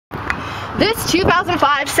This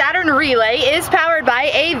 2005 Saturn Relay is powered by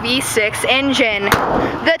a V6 engine.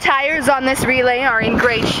 The tires on this Relay are in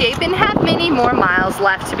great shape and have many more miles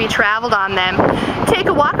left to be traveled on them. Take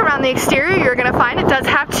a walk around the exterior, you're going to find it does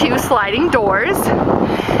have 2 sliding doors,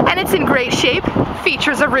 and it's in great shape,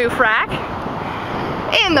 features a roof rack.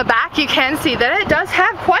 In the back you can see that it does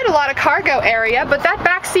have quite a lot of cargo area, but that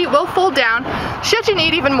back seat will fold down should you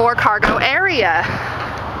need even more cargo area.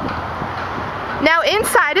 Now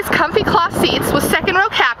inside is comfy cloth seats with 2nd row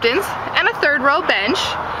captains and a 3rd row bench.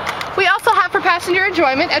 We also have for passenger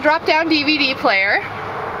enjoyment a drop-down DVD player.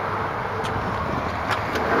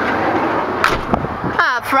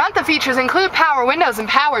 Up front the features include power windows and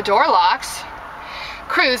power door locks,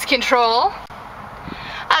 cruise control,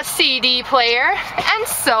 a CD player, and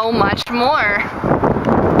so much more.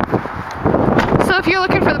 So if you're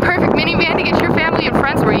looking for the perfect minivan to get your family and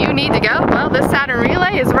friends where you need to go, well, this Saturn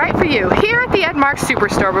Relay is right for you here at the Ed Marks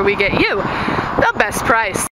Superstore, where we get you the best price.